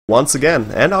once again.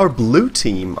 And our blue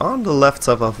team on the left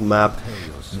side of the map,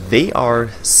 they are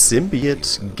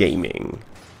Symbiote Gaming.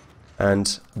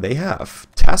 And they have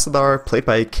Tassadar, played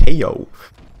by KO.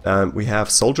 We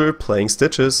have Soldier playing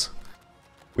Stitches.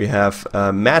 We have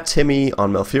Mad Timmy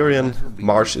on Malfurion.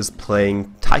 Marsh is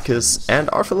playing Tychus. And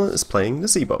Arthur is playing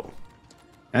Nazebo.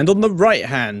 And on the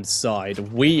right-hand side,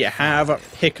 we have a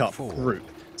pickup group.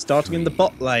 Starting in the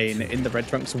bot lane, in the red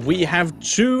trunks, we have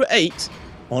Chu 8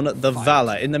 on the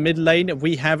Valor. In the mid lane,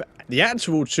 we have the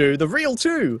actual Chu, the real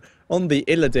Chu, on the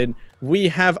Illidan. We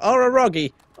have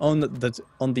Araragi on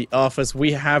the Arthas.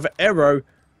 We have Ero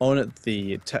on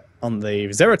the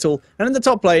Zeratul. And in the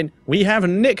top lane, we have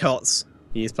Nick Hotz.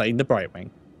 He is playing the Brightwing.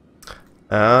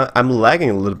 I'm lagging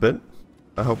a little bit.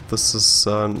 I hope this is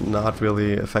not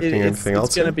really affecting anything else.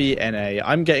 It's going to be NA.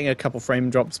 I'm getting a couple frame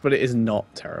drops, but it is not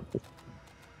terrible.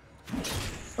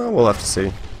 We'll have to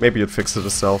see. Maybe it fixed it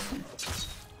itself.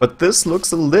 But this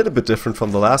looks a little bit different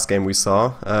from the last game we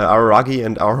saw. Araragi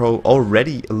and Arho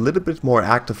already a little bit more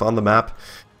active on the map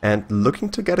and looking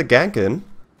to get a gank in.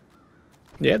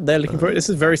 Yeah, they're looking for it. This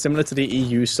is very similar to the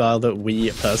EU style that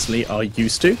we personally are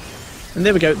used to. And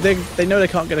there we go. They know they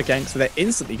can't get a gank, so they're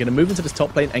instantly going to move into this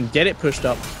top lane and get it pushed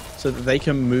up so that they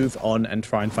can move on and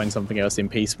try and find something else in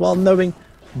peace, while knowing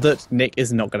that Nick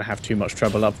is not going to have too much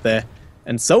trouble up there.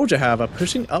 And Soldier, however,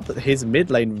 pushing up his mid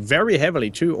lane very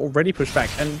heavily. Chu already pushed back.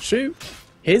 And Chu,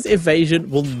 his evasion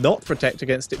will not protect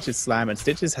against Stitch's slam, and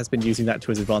Stitches has been using that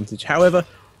to his advantage. However,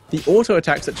 the auto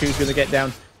attacks that Chu's going to get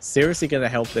down, seriously going to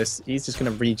help this. He's just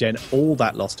going to regen all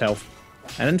that lost health.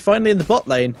 And then finally in the bot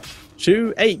lane,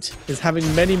 Chu 8 is having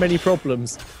many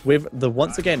problems with the,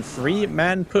 once again,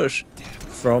 3-man push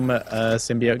from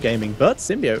Symbiote Gaming. But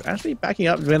Symbiote actually backing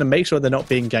up, going to make sure they're not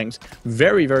being ganked.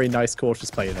 Very nice,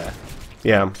 cautious play there.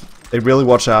 Yeah, they really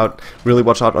watch out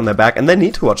on their back, and they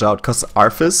need to watch out, because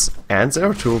Arthas and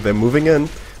Zeratul, they're moving in,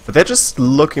 but they're just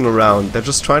looking around. They're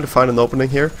just trying to find an opening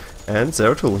here, and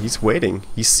Zeratul, he's waiting.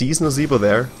 He sees Nazebo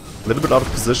there, a little bit out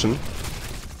of position.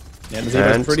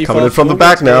 Yeah, and pretty coming in from the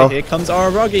back now. Here comes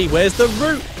Araragi. Where's the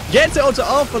root? Gets it onto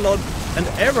Arphalon, and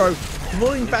Ero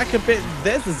pulling back a bit.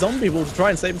 There's the zombie wall to try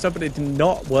and save himself, but it did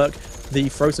not work. The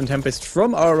Frozen Tempest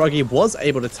from Araragi was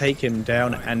able to take him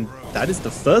down, and that is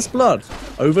the first blood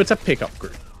over to Pickup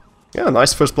Group. Yeah,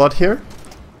 nice first blood here.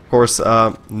 Of course,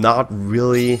 not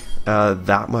really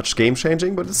that much game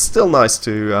changing, but it's still nice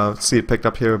to see it picked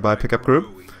up here by Pickup Group.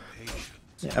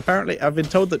 Yeah, apparently, I've been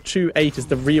told that Chu 8 is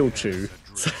the real Chu,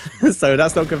 so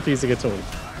that's not confusing at all.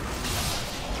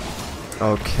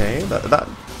 Okay,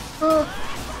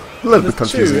 a little bit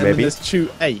confusing, Chu, maybe. There's Chu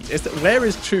 8. Where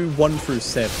is Chu 1 through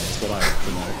 7? Is what I want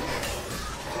to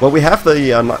know. Well, we have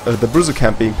the Bruiser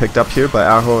camp being picked up here by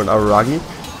Arho and Araragi.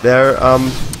 They're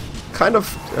kind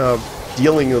of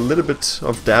dealing a little bit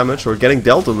of damage, or getting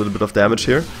dealt a little bit of damage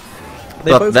here.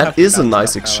 But that is a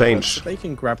nice exchange. So they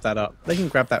can grab that up. They can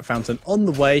grab that fountain on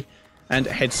the way and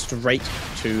head straight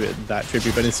to that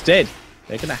tribute. But instead,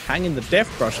 they're going to hang in the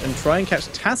Death Brush and try and catch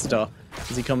Tassadar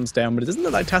as he comes down. But it doesn't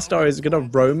look like Tassadar is going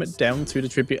to roam down to the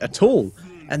tribute at all.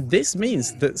 And this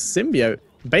means that Symbiote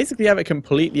basically have it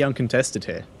completely uncontested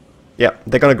here. Yeah,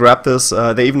 they're going to grab this.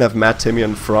 They even have Matt Timmy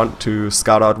in front to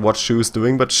scout out what Shu is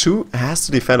doing. But Shu has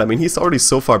to defend. I mean, he's already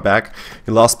so far back.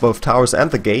 He lost both towers and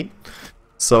the gate.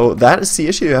 So that is the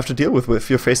issue you have to deal with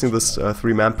if you're facing this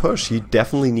 3-man push. You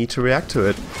definitely need to react to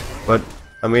it. But,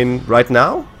 I mean, right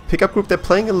now, Pickup Group, they're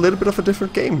playing a little bit of a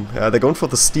different game. They're going for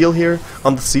the steal here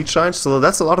on the Siege Giant, so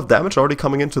that's a lot of damage already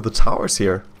coming into the towers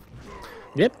here.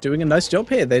 Yep, doing a nice job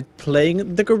here. They're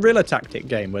playing the guerrilla tactic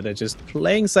game, where they're just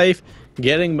playing safe,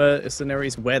 getting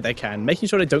mercenaries where they can, making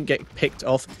sure they don't get picked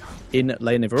off in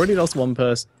lane. They've already lost one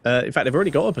person. In fact, they've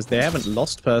already got a person. They haven't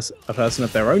lost a person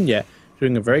of their own yet.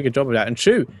 Doing a very good job of that. And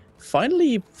Chu,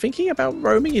 finally thinking about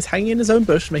roaming, he's hanging in his own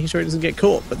bush, making sure he doesn't get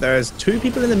caught. But there's 2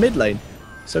 people in the mid lane,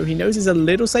 so he knows he's a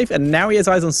little safe. And now he has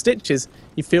eyes on Stitches.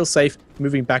 He feels safe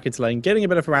moving back into lane, getting a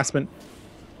bit of harassment,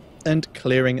 and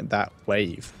clearing that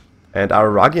wave. And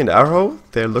Araragi and Arho,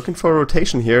 they're looking for a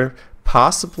rotation here,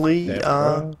 possibly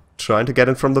trying to get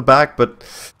in from the back, but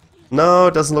no,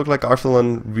 it doesn't look like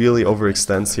Arthalon really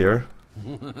overextends here.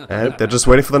 And they're just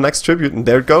waiting for the next tribute, and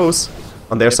there it goes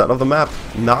on their side of the map.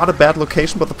 Not a bad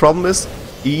location, but the problem is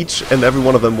each and every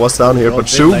one of them was down here. But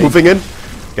Shu moving in,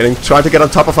 trying to get on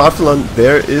top of Arthalon.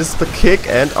 There is the kick,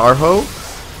 and Arho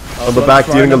on the back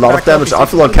dealing a lot of damage.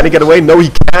 Arthalon, can he get away? No, he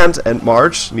can't. And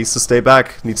March needs to stay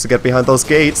back, needs to get behind those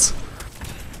gates.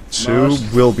 Shu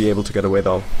will be able to get away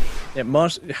though. Yeah,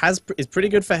 Marsh is pretty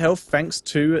good for health thanks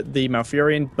to the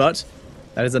Malfurion, but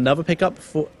that is another pickup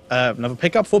for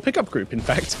Pickup Group, in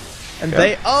fact. And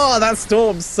they that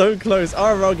storm so close.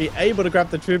 Araragi able to grab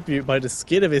the tribute by the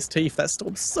skin of his teeth. That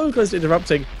storm so close to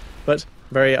interrupting, but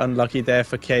very unlucky there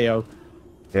for KO.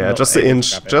 Yeah, just an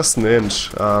inch,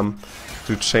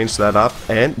 to change that up.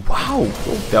 And wow,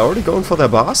 they're already going for their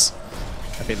boss.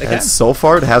 I think they and can. So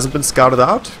far it hasn't been scouted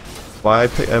out by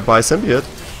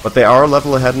Symbiote, but they are a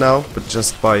level ahead now, but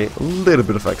just by a little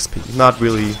bit of XP. Not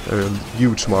really a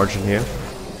huge margin here.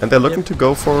 And they're looking to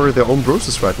go for their own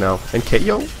bruises right now. And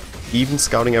KO even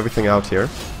scouting everything out here.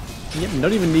 Yep,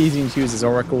 not even needing to use his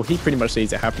Oracle. He pretty much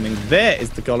sees it happening. There is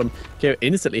the Golem. KO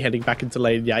instantly heading back into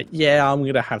lane. Yeah, I'm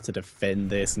going to have to defend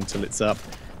this until it's up.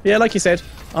 Yeah, like you said,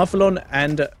 Arthalon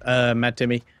and Mad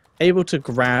Timmy able to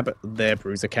grab their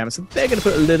bruiser camp. So they're going to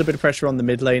put a little bit of pressure on the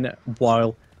mid lane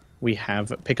while we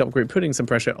have Pickup Group putting some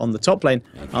pressure on the top lane.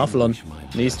 Arthalon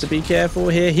needs to be careful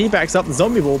here. He backs up the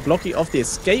zombie wall, blocking off the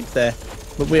escape there.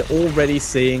 But we're already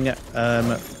seeing Pickup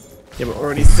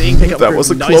Group. That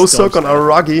was a close hook on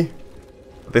Araragi.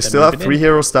 They still have 3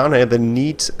 heroes down here. They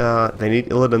need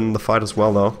Illidan in the fight as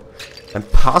well, though. And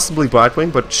possibly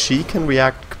Brightwing, but she can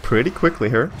react pretty quickly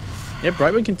here. Yeah,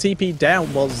 Brightwing can TP down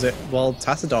while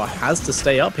Tassadar has to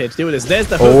stay up here to deal with this. There's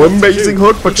the hook. Oh, amazing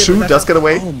hook, but Shu does get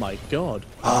away. Oh my god.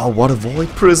 Oh, what a void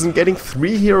prison, getting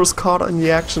 3 heroes caught in the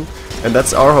action. And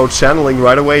that's Arho channeling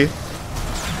right away.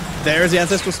 There's the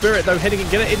Ancestral Spirit, though, heading and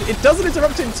get it. It doesn't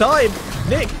interrupt in time.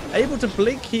 Nick, able to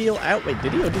blink heal out. Wait,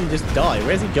 did he or did he just die?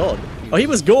 Where's he gone? Oh, he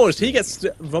was gorged. He gets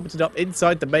vomited up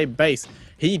inside the main base.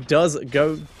 He does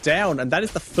go down, and that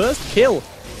is the first kill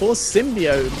for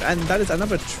Symbiote, and that is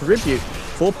another tribute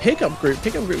for Pickup Group.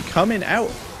 Pickup Group coming out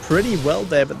pretty well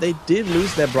there, but they did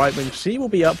lose their Brightwing. She will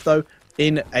be up, though,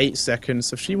 in 8 seconds,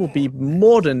 so she will be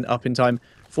more than up in time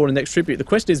for the next tribute. The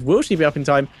question is, will she be up in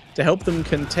time to help them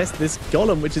contest this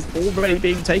Golem, which is already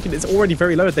being taken? It's already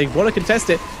very low. They want to contest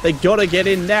it. They got to get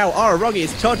in now. Araragi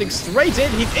is charging straight in.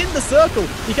 He's in the circle.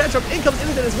 He can't drop. In comes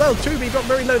Illidan as well. 2B dropped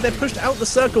very low. They're pushed out the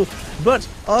circle, but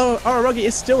Araragi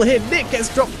is still here. Nick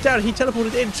gets dropped down. He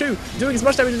teleported in. Chu doing as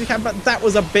much damage as he can, but that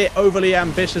was a bit overly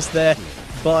ambitious there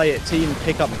by Team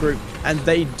Pickup Group, and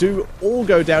they do all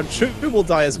go down. Chu will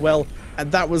die as well,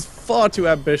 and that was far too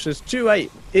ambitious. Chu8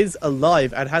 is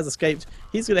alive and has escaped.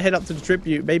 He's going to head up to the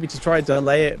tribute, maybe to try and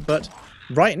delay it, but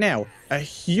right now, a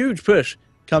huge push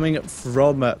coming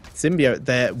from Symbiote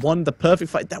there. Won the perfect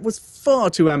fight. That was far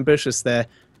too ambitious there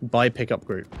by Pickup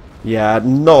Group. Yeah,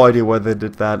 no idea why they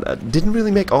did that. Didn't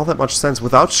really make all that much sense.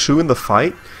 Without Shu in the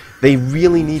fight, they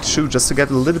really need Shu just to get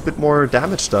a little bit more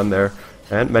damage done there.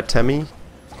 And Matt Temmie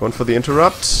going for the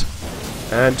interrupt.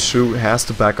 And Shu has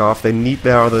to back off. They need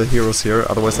their other heroes here,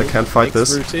 otherwise they can't fight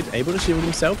this. Rooted, able to shield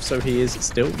himself, so he is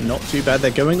still not too bad.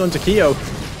 They're going on to Kyo.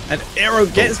 And Arrow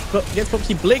gets popped.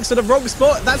 He blinks to the wrong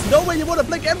spot. That's not where you want to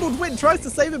blink. Emerald Wind tries to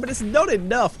save him, but it's not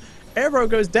enough. Arrow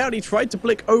goes down. He tried to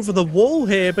blink over the wall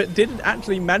here, but didn't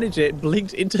actually manage it.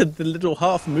 Blinked into the little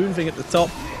half moon thing at the top,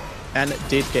 and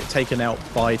did get taken out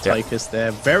by Tychus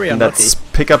there. Very unlucky. That's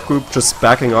Pickup Group just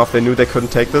backing off. They knew they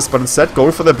couldn't take this, but instead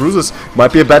going for their bruises.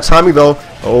 Might be a bad timing though.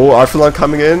 Oh, Arthalon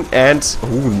coming in, and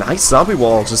nice zombie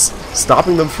wall. Just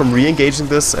stopping them from re-engaging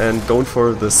this and going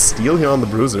for the steal here on the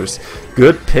bruisers.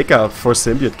 Good pickup for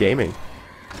Symbiote Gaming.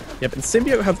 Yep, and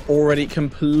Symbiote have already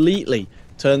completely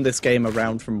turned this game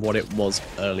around from what it was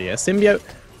earlier. Symbiote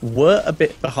were a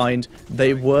bit behind.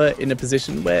 They were in a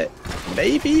position where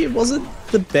maybe it wasn't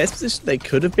the best position they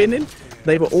could have been in.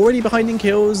 They were already behind in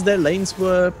kills. Their lanes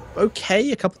were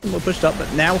okay. A couple of them were pushed up,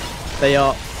 but now they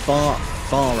are far,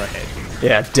 far ahead.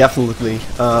 Yeah, definitely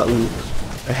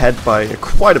ahead by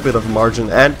quite a bit of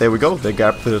margin. And there we go. They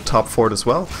got the top fort as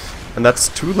well. And that's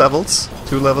 2 levels.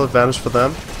 2-level advantage for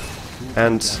them.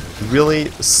 And really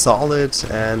solid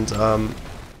and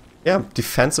yeah,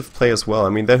 defensive play as well. I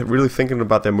mean, they're really thinking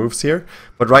about their moves here.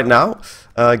 But right now,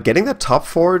 getting that top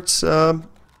fort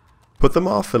put them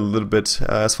off a little bit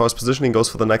as far as positioning goes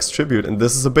for the next tribute. And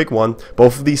this is a big one.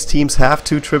 Both of these teams have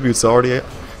 2 tributes already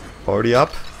up.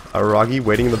 Araragi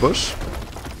waiting in the bush.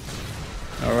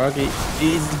 Araragi,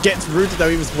 he gets rooted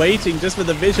though. He was waiting just for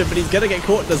the vision, but he's going to get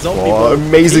caught in the zombie wall.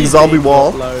 Amazing zombie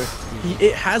wall.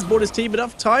 It has bought his team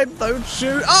enough time though.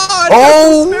 Chu,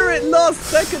 oh! Spirit last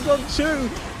second on Chu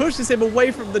pushes him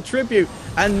away from the tribute,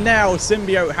 and now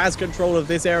Symbiote has control of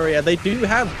this area. They do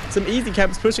have some easy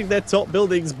camps pushing their top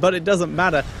buildings, but it doesn't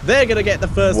matter. They're gonna get the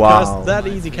first curse. That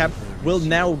easy camp will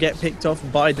now get picked off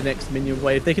by the next minion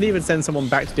wave. They can even send someone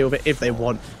back to deal with it if they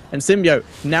want. And Symbiote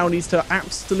now needs to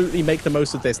absolutely make the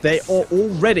most of this. They are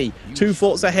already 2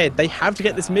 forts ahead. They have to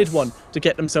get this mid one to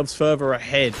get themselves further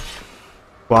ahead.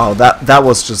 Wow, that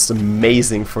was just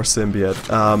amazing for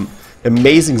Symbiote.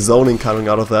 Amazing zoning coming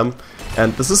out of them.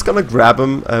 And this is gonna grab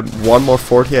him one more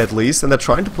fort here at least, and they're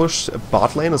trying to push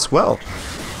bot lane as well.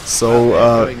 So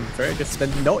going very good.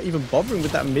 They're not even bothering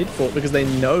with that mid fort because they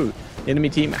know the enemy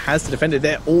team has to defend it.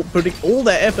 They're all putting all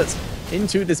their efforts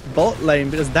into this bot lane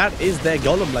because that is their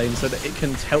golem lane, so that it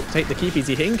can help take the keep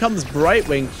easy. In comes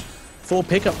Brightwing for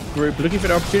pickup group, looking for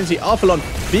an opportunity. Arphalon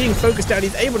being focused down,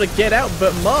 he's able to get out,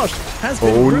 but Marsh has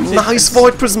been rooted. Nice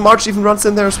Void Prison. March even runs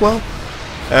in there as well.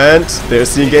 And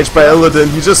there's the engage by Illidan.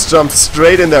 He just jumped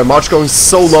straight in there. March going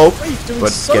so low, but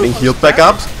so getting healed back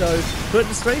up. But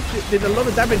Strafe did a lot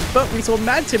of damage, but we saw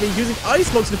Mad Timmy using Ice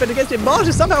Blocks to defend against it. Marsh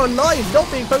is somehow alive, not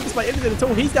being focused by anything at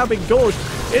all. He's now being gorged.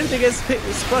 Anything gets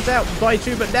split out by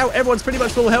Chu, but now everyone's pretty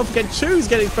much full health again. Chu's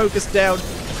getting focused down.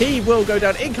 He will go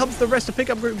down. In comes the rest of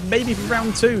pickup group, maybe for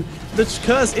round 2. The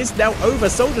curse is now over.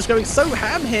 Soldiers going so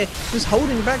ham here, just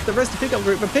holding back the rest of pickup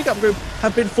group. But pickup group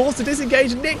have been forced to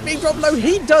disengage. Nick being dropped low.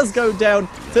 He does go down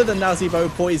to the Nazibo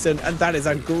poison, and that is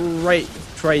a great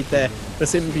trade there for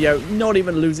Symbiote, not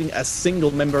even losing a single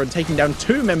member and taking down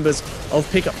 2 members of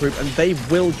pickup group, and they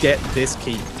will get this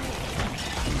keep.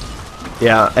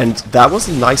 Yeah, and that was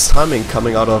a nice timing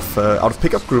coming out of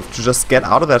pickup group to just get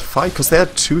out of that fight, because they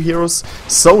had 2 heroes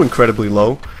so incredibly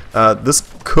low. This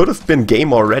could have been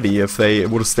game already if they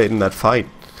would have stayed in that fight.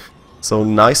 So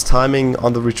nice timing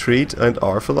on the retreat, and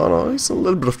Arphalon is in a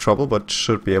little bit of trouble, but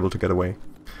should be able to get away.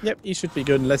 Yep, he should be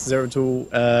good unless Zeratul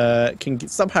can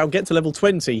somehow get to level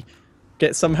 20.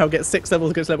 Somehow get 6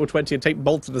 levels, get to level 20 and take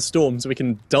Bolt to the Storm so we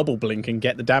can double blink and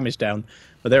get the damage down.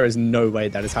 But there is no way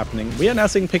that is happening. We are now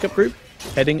seeing pickup group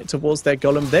heading towards their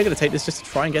golem. They're going to take this just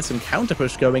to try and get some counter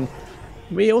push going.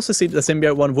 We also see that the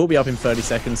Symbiote one will be up in 30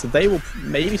 seconds, so they will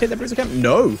maybe take their bruiser camp.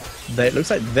 No, it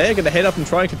looks like they're going to head up and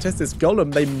try and contest this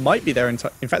golem. They might be there in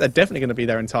time. In fact, they're definitely going to be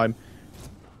there in time.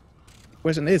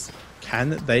 Question is,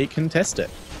 can they contest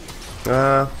it?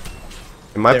 They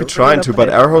might be trying to, but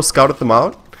Arrow scouted them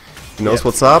out. He knows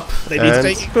what's up. They need to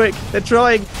take it quick. They're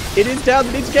trying. It is down.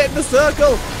 They need to get in the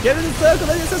circle. Get in the circle.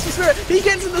 There's Ancestral Spirit. He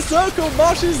gets in the circle.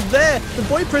 Marsh is there. The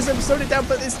Void Prism slowed it down,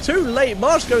 but it's too late.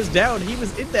 Marsh goes down. He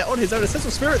was in there on his own.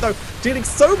 Ancestral Spirit, though, dealing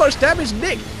so much damage.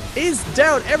 Nick is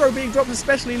down. Arrow being dropped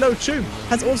especially low. Chu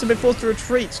has also been forced to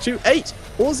retreat. Chu 8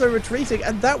 also retreating,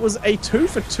 and that was a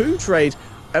 2-for-2 trade.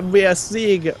 And we are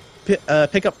seeing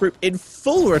pickup group in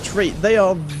full retreat. They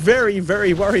are very,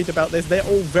 very worried about this. They're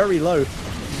all very low.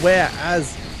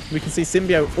 Whereas we can see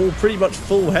Symbiote all pretty much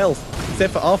full health,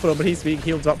 except for Arphalon, but he's being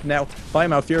healed up now by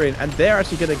Malfurion, and they're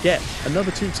actually going to get another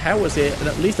 2 towers here and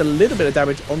at least a little bit of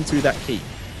damage onto that key.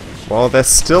 Well, they're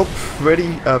still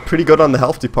pretty good on the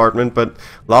health department, but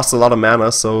lost a lot of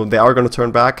mana, so they are going to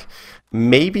turn back.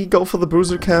 Maybe go for the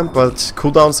bruiser camp, but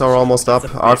cooldowns are almost up.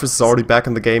 Arthas is already back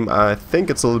in the game. I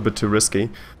think it's a little bit too risky.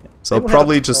 So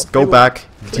probably just go back,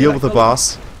 deal with the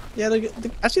boss. Yeah,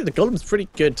 actually the golem's pretty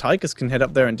good. Tigers can head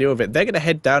up there and deal with it. They're going to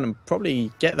head down and probably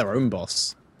get their own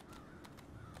boss.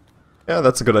 Yeah,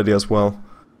 that's a good idea as well.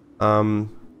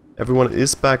 Everyone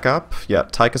is back up. Yeah,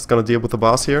 Tigers going to deal with the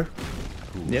boss here.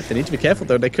 Yep, they need to be careful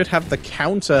though. They could have the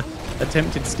counter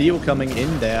attempted steal coming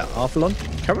in there. Arphalon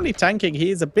currently tanking.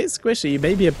 He is a bit squishy,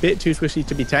 maybe a bit too squishy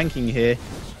to be tanking here.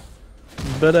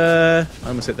 But I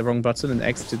almost hit the wrong button and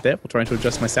exited there while trying to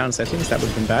adjust my sound settings. That would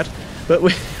have been bad. But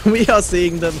we are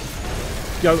seeing them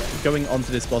going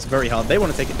onto this boss very hard. They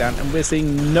want to take it down, and we're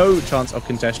seeing no chance of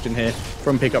congestion here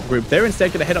from pickup group. They're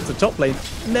instead going to head up to the top lane,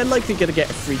 and they're likely going to get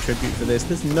a free tribute for this.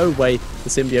 There's no way the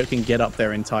Symbiote can get up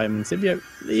there in time, and Symbiote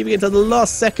leaving it to the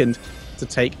last second to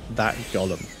take that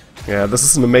golem. Yeah, this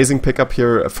is an amazing pickup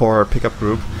here for pickup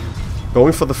group.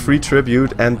 Going for the free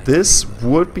tribute, and this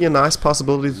would be a nice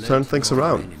possibility to turn things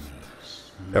around.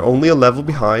 They're only a level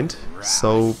behind,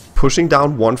 so pushing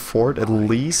down 1 fort at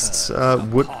least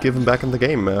would give them back in the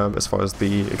game as far as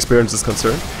the experience is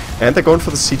concerned. And they're going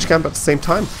for the siege camp at the same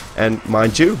time. And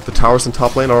mind you, the towers in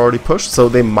top lane are already pushed, so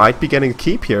they might be getting a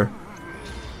keep here.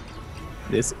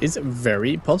 This is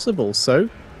very possible. So,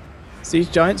 Siege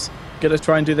Giants gonna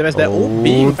try and do their best. They're all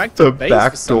being back to base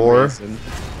back for some door. reason.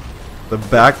 The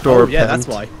back door. Oh yeah, that's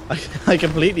why. I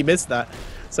completely missed that.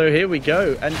 So here we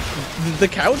go, and the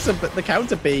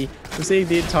counter B, we're seeing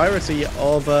the entirety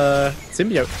of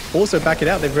Symbiote also back it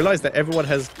out. They've realized that everyone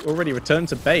has already returned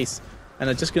to base and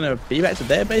are just going to be back to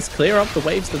their base, clear up the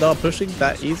waves that are pushing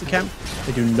that easy camp.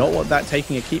 They do not want that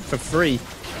taking a keep for free.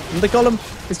 And the golem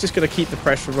is just going to keep the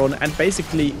pressure on and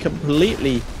basically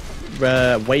completely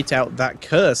wait out that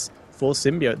curse for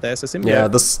Symbiote there. So Symbiote... Yeah,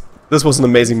 this was an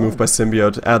amazing move by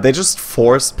Symbiote. They just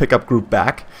forced pickup group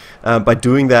back by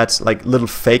doing that like little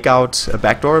fake out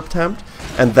backdoor attempt,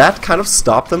 and that kind of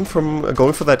stopped them from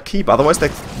going for that keep. Otherwise they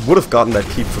would have gotten that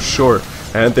keep for sure.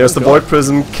 And there's the Void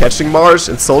Prism catching Marsh,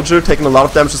 and Soldier taking a lot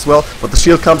of damage as well, but the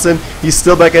shield comes in, he's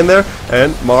still back in there,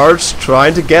 and Marsh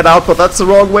trying to get out, but that's the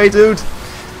wrong way, dude.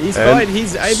 He's fine,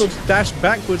 he's able to dash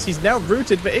backwards, he's now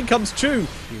rooted, but in comes Chu.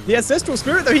 The Ancestral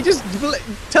Spirit, though, he just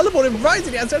teleported right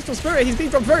to the Ancestral Spirit, he's been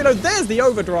dropped very low, there's the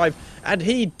overdrive, and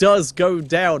he does go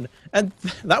down. And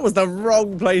that was the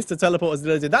wrong place to teleport as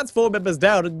did. That's 4 members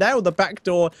down, and now the back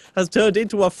door has turned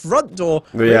into a front door.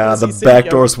 Yeah, the back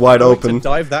door's wide open. To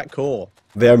dive that core.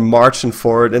 They're marching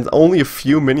forward, and only a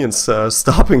few minions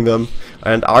stopping them.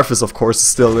 And Arthas, of course, is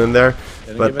still in there,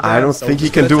 but I don't think he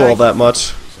can do all that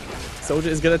much. Soldier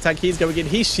is going to attack, he's going in,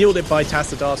 he's shielded by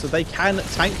Tassadar, so they can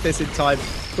tank this in time.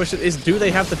 Question is, do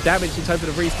they have the damage in time for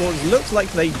the respawn? Looks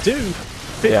like they do.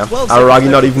 Yeah, Aragi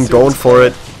not even going for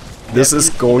it. This is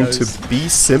going to be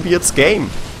Symbiote's game.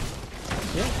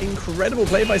 Yeah, incredible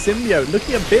play by Symbiote.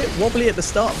 Looking a bit wobbly at the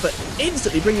start, but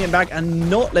instantly bringing him back and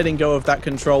not letting go of that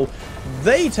control.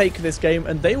 They take this game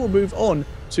and they will move on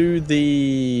to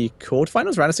the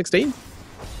quarterfinals, round of 16.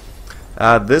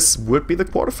 This would be the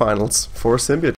quarterfinals for Symbiote.